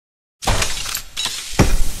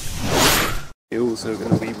You're also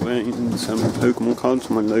going to be wearing some Pokemon cards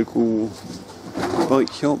from my local bike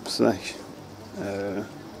shop slash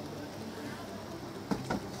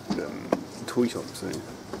toy shop. So this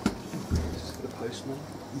is the postman.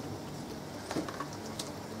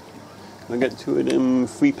 I get 2 of them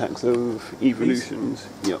 3 packs of Evolutions.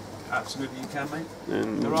 Yep. Absolutely, you can, mate.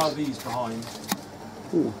 And there are these behind.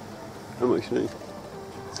 Ooh, how much are they?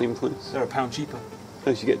 Same price. They're £1 cheaper.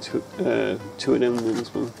 I should get 2 of them then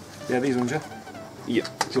as well. Yeah, these ones, yeah. Yep.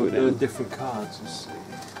 2 of They're them. different cards. Let's see.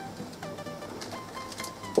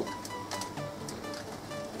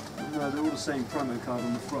 No, they're all the same promo card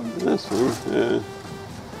on the front. That's fine.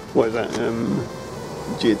 What is that?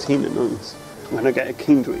 Giratina, nice. When I get a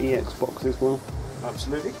Kingdra EX box as well.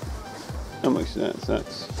 Absolutely. How much is that? So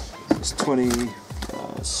that's it's 42.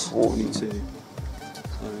 So 42.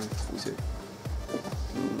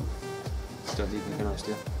 Don't need anything else,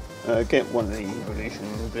 do you? Get one of the Evolution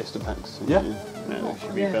blister packs. Yeah. That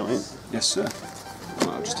should be about it. Yes, sir. Right,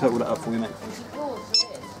 I'll just total that up for you, mate.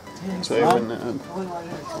 So open that up on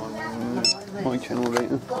my channel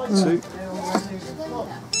later. 2.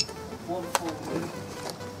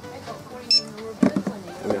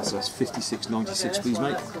 Oh yeah, so that's 56.96, please,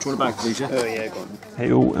 mate. Do you want a bag, please, yeah? Oh yeah, got it.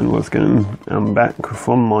 Hey all, and what's going on? I'm back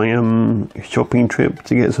from my shopping trip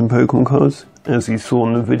to get some Pokemon cards. As you saw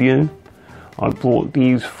in the video, I bought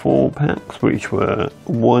these 4 packs, which were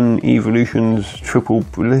 1 Evolutions triple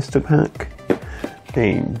blister pack,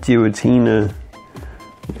 a Giratina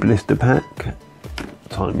blister pack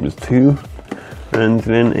times 2, and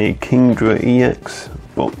then a Kingdra EX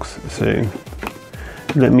box. So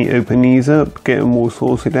let me open these up, get them all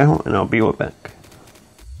sorted out, and I'll be right back.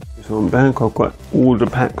 So I'm back, I've got all the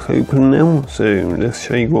packs open now, so let's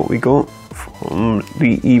show you what we got from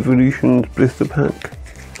the Evolutions blister pack.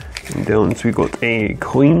 And down, so we got a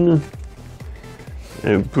coin,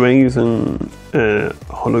 a brazen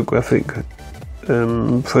holographic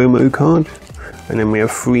promo card, and then we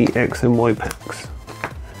have 3 X and Y packs.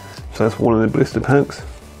 So that's one of the blister packs.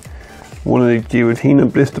 One of the Giratina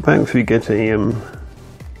blister packs, we get a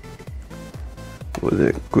what is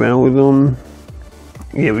it, Groudon?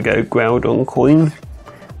 Yeah, we get a Groudon coin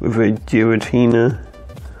with a Giratina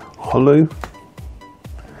holo.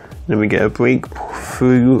 Then we get a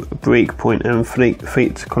Breakpoint and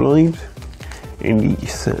Fates Collide in each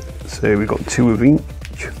set. So we got 2 of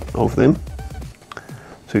each of them.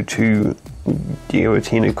 So 2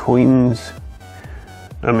 Giratina coins.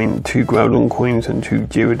 2 Groudon coins and 2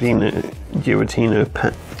 Giratina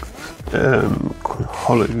packs,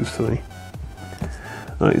 holos, sorry.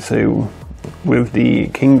 Right, so with the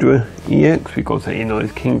Kingdra EX, we got a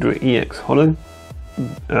nice Kingdra EX holo.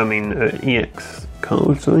 EX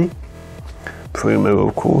card, sorry. Promo,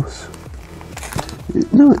 of course.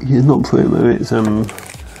 No, it's not promo, it's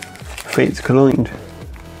Fates Collide.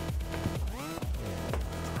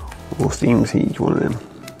 Or Steam Siege, one of them.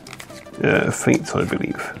 Fates, I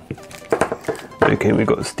believe. Okay, we've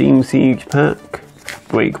got Steam Siege pack,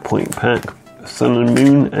 Breakpoint pack, Sun and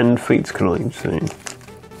Moon, and Fates Collide. So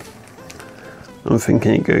I'm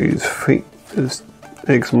thinking it goes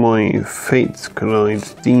XY Fates Collide,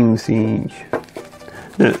 Steam Siege.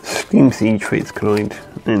 No, Steam Siege, Fates Collide,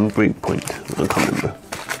 and Breakpoint. I can't remember.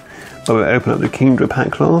 But we'll open up the Kingdra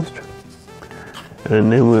pack last,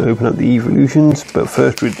 and then we'll open up the Evolutions. But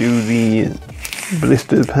first we'll do the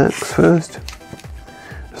blister packs first.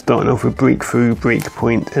 Starting off with Breakthrough,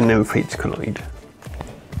 Breakpoint, and then Fates Collide.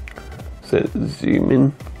 So zoom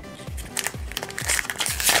in.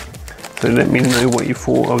 So let me know what you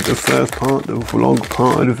thought of the first part, the vlog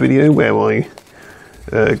part of the video, where I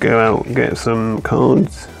go out and get some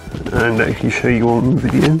cards and actually show you on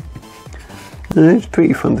video. It's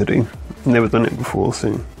pretty fun to do. Never done it before,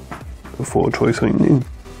 so I thought I'd try something new.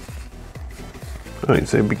 Alright,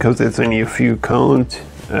 so because there's only a few cards,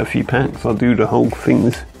 a few packs, I'll do the whole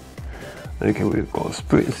things. Okay, we've got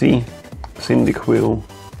Spritzy, Cyndaquil,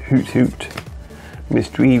 Hoot,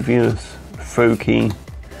 Mischievous, Froakie,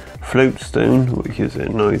 Floatstone, which is a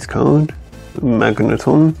nice card,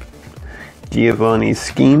 Magneton, Giovanni's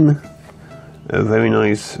Scheme, a very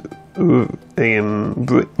nice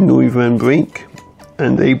Noivern Break,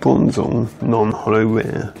 and a Bronzong non-holo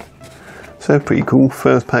rare. So pretty cool.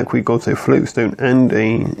 First pack we got a Floatstone and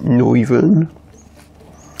a Noivern.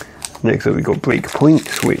 Next up we got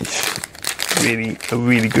Breakpoint, which are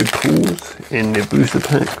really good pulls in the booster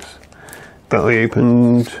packs that I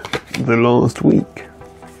opened the last week.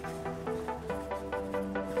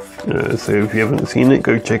 So if you haven't seen it,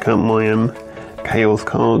 go check out my Chaos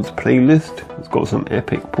Cards playlist. It's got some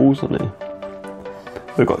epic pulls on there.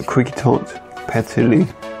 We've got Kricketot, Petilil,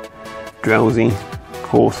 Drowsy,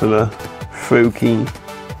 Corsola, Froakie,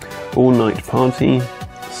 All Night Party,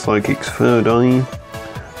 Psychic's Third Eye,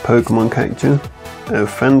 Pokemon Catcher, a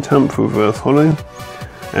Phantump Reverse Holo,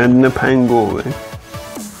 and a Pangoro.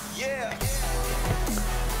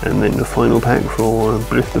 And then the final pack for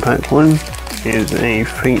Blister Pack 1 is a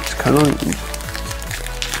Fates Collide.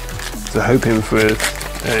 So hoping for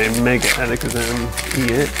a Mega Alakazam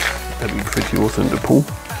EX, that'd be pretty awesome to pull.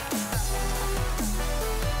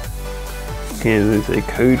 Here there's a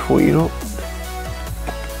code for you lot.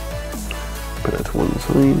 Put that to one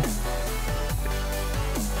side.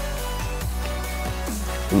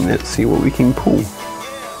 And let's see what we can pull.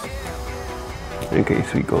 Okay,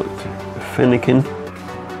 so we got Fennekin,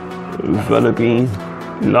 Vullaby,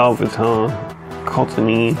 Larvitar,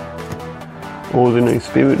 Cottony, Ordinary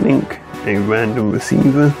Spirit Link, a Random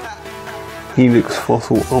Receiver, Helix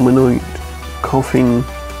Fossil Omanyte, Coughing,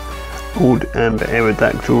 Old Amber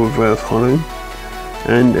Aerodactyl Reverse Holo,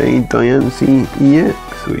 and a Diancie EX,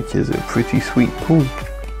 which is a pretty sweet pull.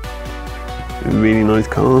 A really nice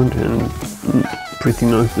card and pretty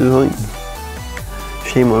nice design.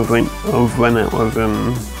 Shame I've run out of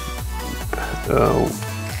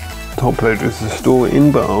top loaders to store it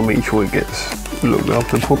in, but I'll make sure it gets looked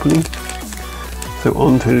after properly. So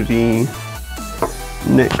on to the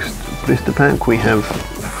next blister pack. We have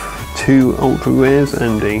 2 ultra rares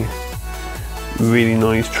and a really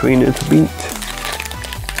nice trainer to beat.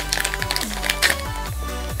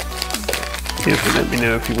 Yeah, so let me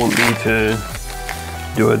know if you want me to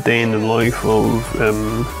do a day in the life of a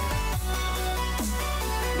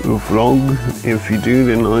vlog. If you do,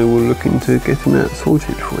 then I will look into getting that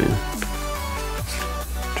sorted for you.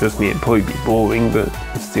 Trust me, it'd probably be boring, but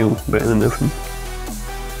still better than nothing.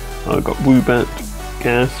 I've got Woobat,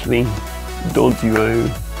 Ghastly, Doduo,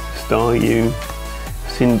 Staryu,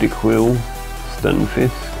 Cyndaquil,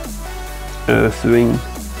 Stunfisk, Earthring,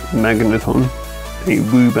 Magneton, a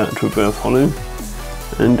Woobat Reverse Holo,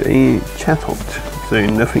 and a Chatot. So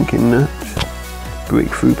nothing in that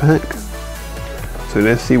breakthrough pack. So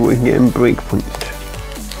let's see what we can get in Breakpoint.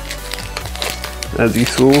 As you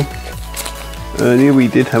saw earlier, we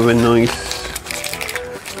did have a nice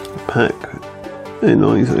pack, a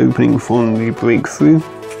nice opening from the Breakthrough.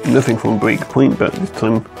 Nothing from Breakpoint, but this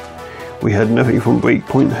time we had nothing from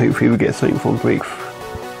Breakpoint. Hopefully we get something from Breakthrough.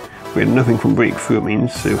 We had nothing from Breakthrough, it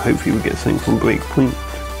means, so hopefully we get something from Breakpoint.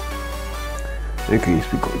 Okay, so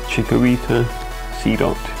we've got Chikorita,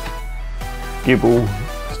 Seedot, Gible,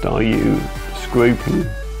 Staryu, Scroopy,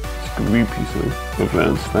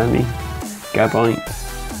 Reverse Valley, Gabite,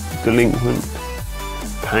 Delinquent,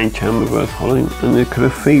 Pancham Reverse Holo, and a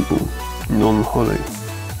Clefable non-holo.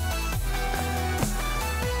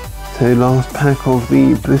 So last pack of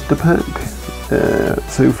the blister pack.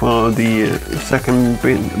 So far the second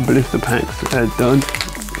blister packs are done,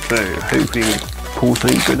 so hopefully we'll pull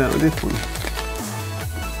something good out of this one.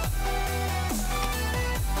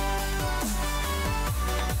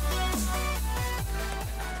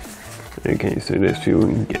 Okay, so let's see what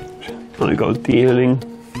we can get. I got Deerling,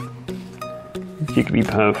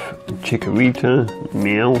 Jigglypuff, Chikorita,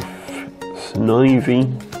 Meowth, Snivy,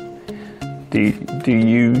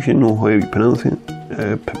 Delusion, or however you pronounce it,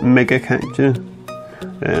 Mega Catcher,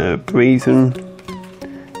 Brazen,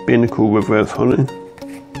 Binnacle Reverse Holo,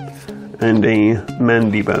 and a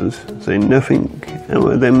Mandibuzz. So nothing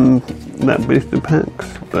out of them that blister packs,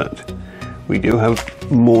 but we do have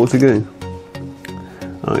more to go.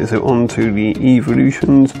 Alright, so on to the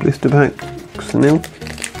Evolutions blister packs now.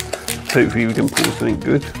 Hopefully we can pull something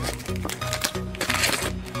good.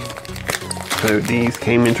 So these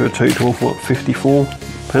came into a total of what,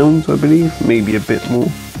 £54 I believe, maybe a bit more.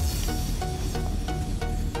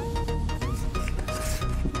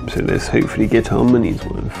 So let's hopefully get our money's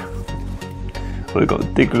worth. I've got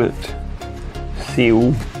Diglett,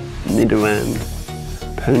 Seal, Nidoran,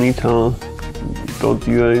 Ponyta,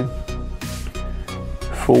 Doduo,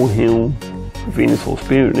 Full Heal, Venusaur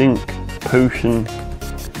Spirit Link, Potion,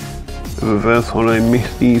 Reverse Holo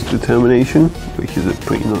Misty's Determination, which is a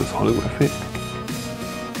pretty nice holographic,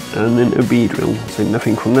 and then a Beedrill, so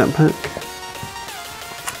nothing from that pack.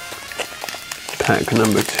 Pack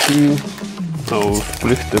number 2 of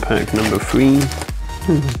blister pack number 3.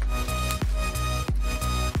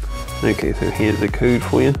 Okay, so here's the code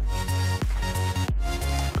for you.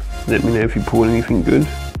 Let me know if you pull anything good.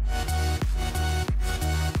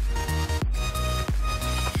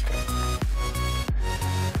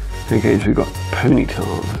 Okay, so we've got Ponyta,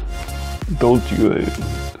 Doduo,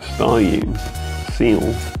 Staryu,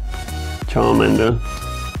 Seal, Charmander,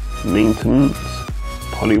 Maintenance,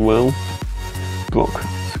 Poliwhirl, Brock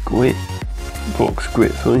Squid, box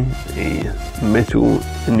Gritzai, a Metal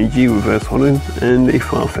Energy Reverse Holo, and a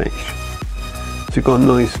Farfetch. So we've got a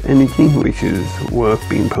nice energy, which is worth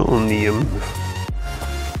being put on the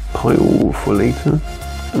pile for later.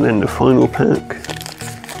 And then the final pack.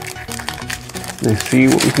 Let's see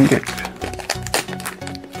what we can get.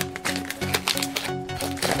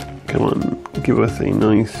 Come on, give us a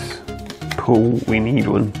nice pull, we need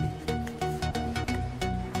one.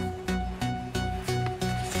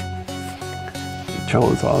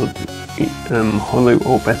 Charizard Holo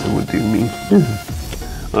or better would do me.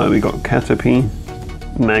 We got Caterpie,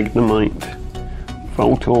 Magnemite,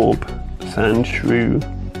 Voltorb, Sandshrew,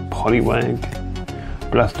 Poliwag,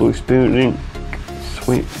 Blastoise Spirit Link,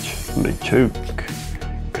 Switch, Machoke,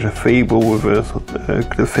 Clefairy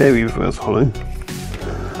Reverse Holo.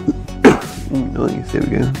 Nice, there we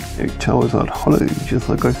go. A Charizard Holo, just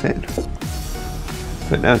like I said.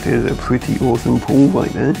 So that is a pretty awesome pull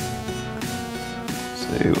right there.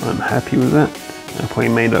 So I'm happy with that. I probably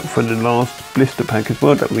made up for the last blister pack as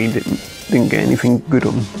well that we didn't get anything good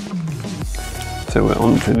on. So we're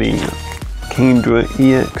on to the Kingdra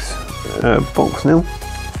EX box now.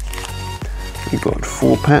 We've got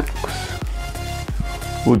 4 packs.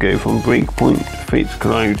 We'll go from Breakpoint, Fates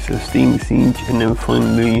Collide to Steam Siege, and then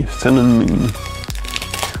finally Sun and Moon,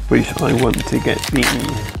 which I want to get the,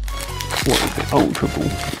 what is it, Ultra Ball.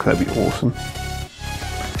 That'd be awesome.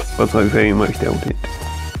 But I very much doubt it.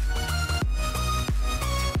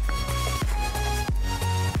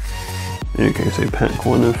 Okay, so pack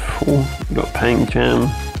 1 of 4. We've got Pancham,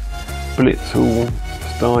 Blitzle,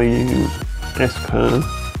 Staryu, Esper,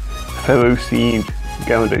 Ferroseed,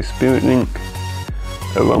 Gyarados Spirit Link,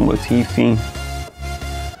 Arumba TC,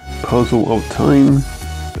 Puzzle of Time,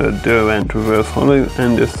 a Durant Reverse Holo,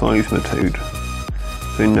 and a Seismitoad.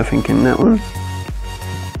 So nothing in that one.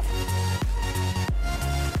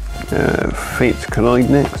 Fates Collide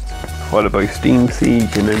next, followed by Steam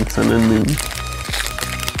Siege, and then Sun and Moon.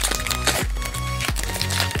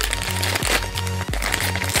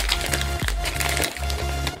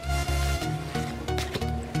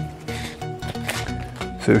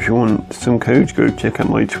 So if you want some codes, go check out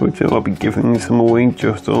my Twitter. I'll be giving some away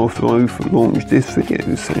just after I've launched this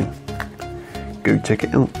video, so go check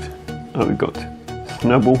it out. We've got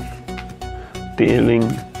Snubbull, Deerling,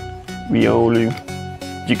 Riolu,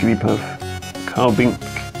 Jigglypuff, Carbink,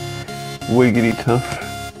 Wigglytuff,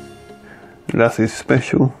 Lasses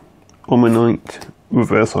Special, Omanite,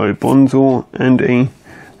 Reverse Holo Bronzor, and a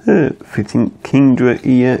fitting Kingdra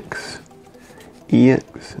EX. Yeah,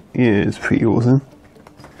 it's pretty awesome.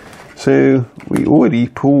 So we already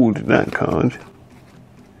pulled that card.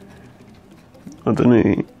 I don't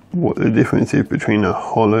know what the difference is between a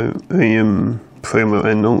holo, promo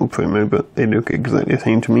and normal promo, but they look exactly the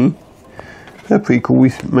same to me. That's pretty cool.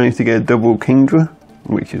 We managed to get a double Kingdra,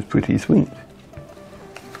 which is pretty sweet.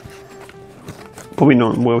 Probably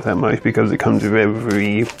not worth that much because it comes with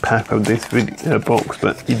every pack of this box,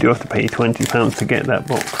 but you do have to pay £20 to get that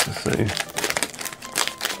box. So,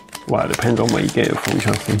 well, it depends on where you get it from,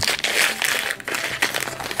 trust me.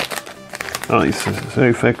 Alright, so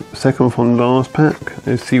second from the last pack,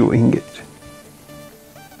 let's see what we can get.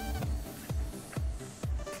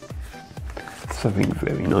 Something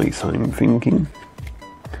very nice, I'm thinking.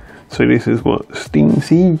 So this is what, Steam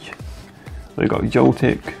Siege? I got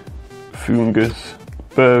Joltik, Fungus,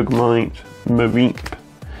 Bergmite, Mareep,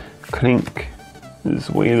 Klink,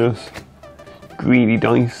 Zweilous, Greedy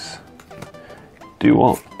Dice,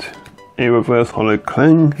 Duot, a Reverse Holo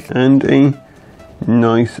Clang, and a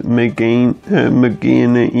nice Megaina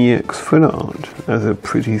EX full art. That's a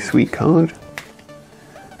pretty sweet card.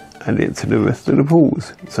 Add it to the rest of the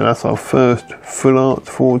pulls. So that's our first full art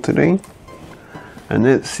for today. And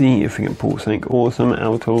let's see if we can pull something awesome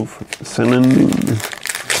out of Sun and Moon.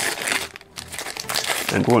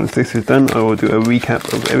 And once this is done, I will do a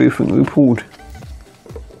recap of everything we pulled.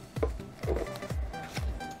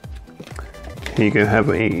 Here you go, have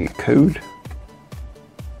a code.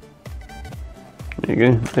 There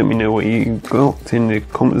you go, let me know what you got in the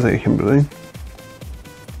comment section below.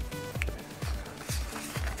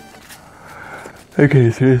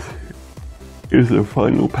 Okay, so this is the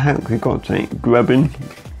final pack. We got a Grubbin,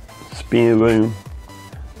 Spearow,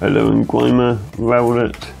 Alolan Grimer,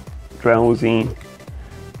 Rowlet, Drowsy,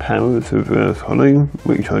 Paras Reverse Holo,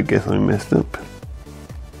 which I guess I messed up.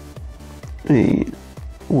 A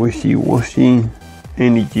Wishy Washy,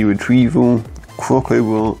 Energy Retrieval,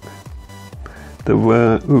 Crocorock. The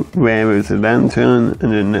rare is a Lantern,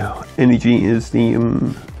 and then the energy is the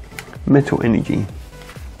Metal Energy.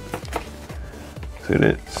 So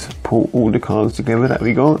let's pull all the cards together that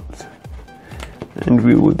we got, and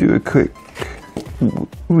we will do a quick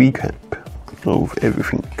recap of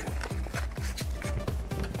everything.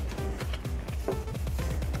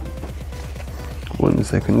 One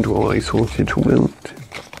second while I sort it all out.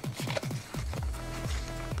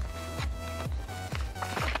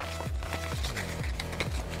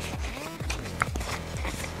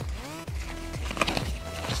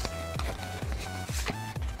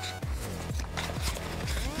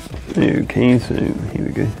 Okay, so here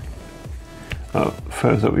we go.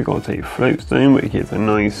 First up we got a Floatstone, which is a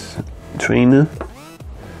nice trainer.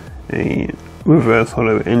 A reverse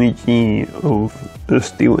hollow energy of a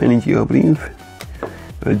Steel Energy, I believe.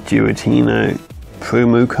 A Giratina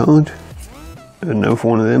promo card, another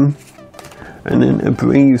one of them. And then a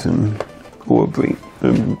Brazen, or a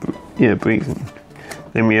Brazen.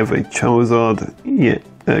 Then we have a Charizard,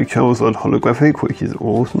 Charizard holographic, which is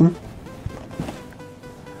awesome.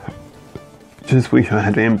 Just wish I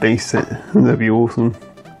had an base set, that'd be awesome.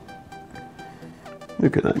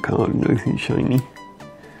 Look at that card, nothing shiny.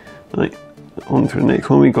 Right, on to the next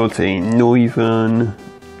one. We got a Noivern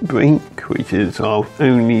Break, which is our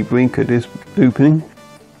only break at this opening.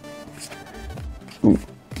 Ooh,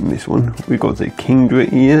 this one. We got a Kingdra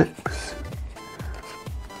EX,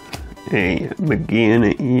 a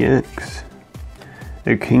Magearna EX,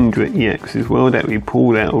 a Kingdra EX as well that we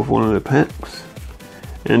pulled out of one of the packs,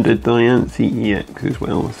 and a Diancie EX as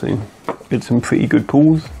well, so it's some pretty good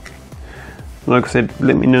pulls. Like I said,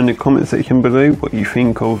 let me know in the comment section below what you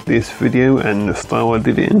think of this video and the style I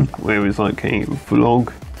did it in, where it was like a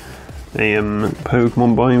vlog, a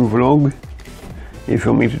Pokemon buying vlog. If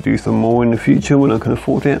you want me to do some more in the future when I can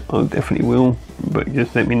afford it, I definitely will, but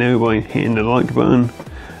just let me know by hitting the like button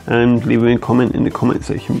and leaving a comment in the comment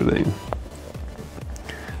section below.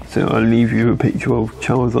 So I'll leave you a picture of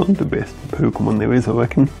Charizard, the best Pokemon there is, I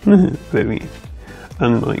reckon. Very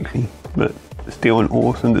unlikely, but still an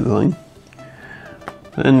awesome design.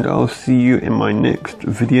 And I'll see you in my next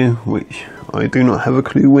video, which I do not have a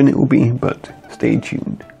clue when it will be, but stay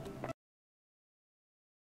tuned.